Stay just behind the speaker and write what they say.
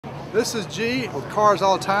This is G with Cars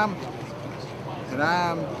All the Time, and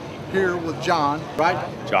I'm here with John, right?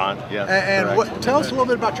 John, yeah. And tell us a little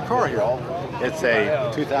bit about your car here. It's a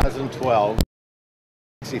 2012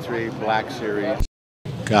 C3 Black Series.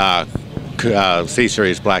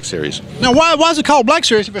 C-Series Black Series. Now, why is it called Black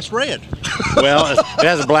Series if it's red? Well, it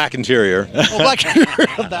has a black interior. Oh, black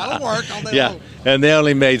interior. That'll work. Yeah, and they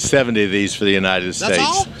only made 70 of these for the United States.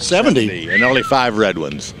 That's all? 70? And only 5 red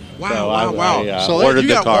ones. Wow, so wow. I So ordered you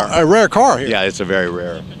the got car. a rare car here. Yeah, it's a very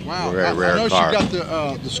rare, wow. very rare I know car. you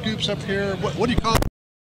got the scoops up here. What do you call it?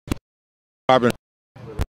 Carbon.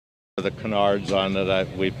 The canards on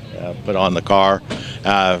that we put on the car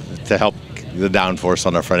to help the downforce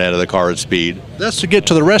on the front end of the car at speed. That's to get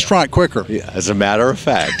to the restaurant quicker. Yeah, as a matter of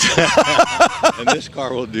fact. And this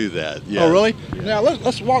car will do that. Yes. Oh, really? Now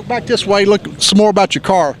let's walk back this way. Look some more about your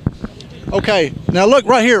car. Okay. Now look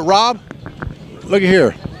right here, Rob. Look at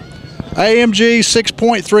here. AMG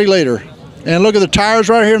 6.3 liter. And look at the tires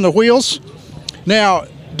right here and the wheels. Now,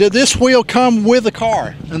 did this wheel come with the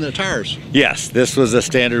car and the tires? Yes, this was a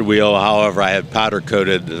standard wheel. However, I had powder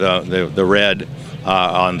coated the red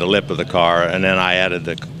on the lip of the car, and then I added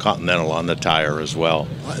the Continental on the tire as well.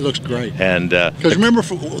 It looks great. And because remember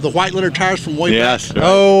the white letter tires from way back? Right.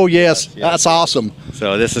 Oh yes, that's awesome.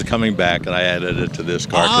 So this is coming back, and I added it to this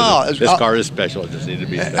car. This car is special. It just needed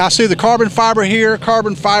to be special. I see the carbon fiber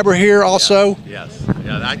here also. Yes.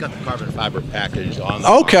 Yeah, I got the carbon fiber package on.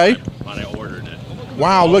 Okay. When I ordered it.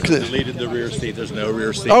 Wow, look at this. Deleted the rear seat. There's no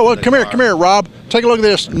rear seat. Oh, well, come here, Rob. Take a look at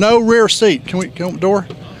this. No rear seat. Can we come door?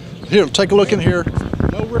 Here, take a look in here.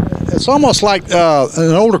 No rear. It's almost like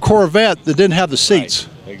an older Corvette that didn't have the seats.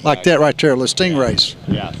 Right, exactly. Like that right there, the Stingrays.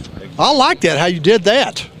 Yeah. Exactly. I like that, how you did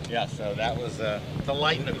that. Yeah, so that was to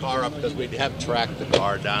lighten the car up because we have tracked the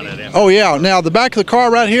car down at AMG. Oh, yeah. Now, the back of the car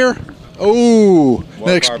right here. Oh.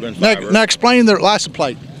 Now explain the license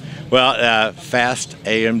plate. Well, fast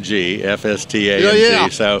AMG, FST AMG. Yeah.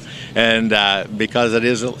 So, and because it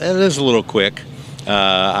is a little quick,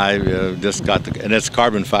 I just got and it's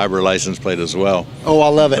carbon fiber license plate as well. Oh, I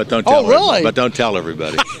love it. But don't tell really? But don't tell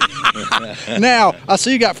everybody. Now I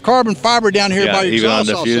see you got carbon fiber down here by your even on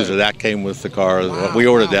exhaust the also. diffuser that came with the car. Wow, we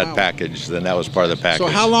ordered that package, then that was part of the package. So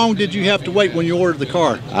how long did you have to wait when you ordered the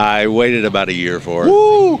car? I waited about a year for it.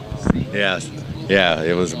 Woo! Yes. Yeah,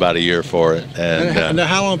 it was about a year for it. And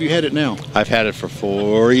how long have you had it now? I've had it for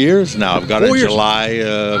 4 years now. I've got it in July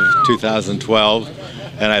of 2012,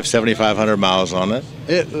 and I have 7,500 miles on it.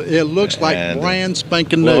 It looks like brand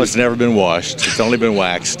spanking new. Well, it's never been washed. It's only been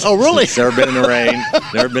waxed. Oh, really? It's never been in the rain.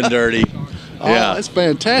 Never been dirty. Oh, yeah, it's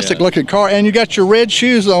fantastic looking car, and you got your red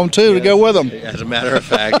shoes on too to go with them. As a matter of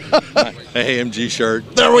fact, my AMG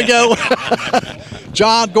shirt. There we go.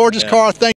 John, gorgeous car. Thank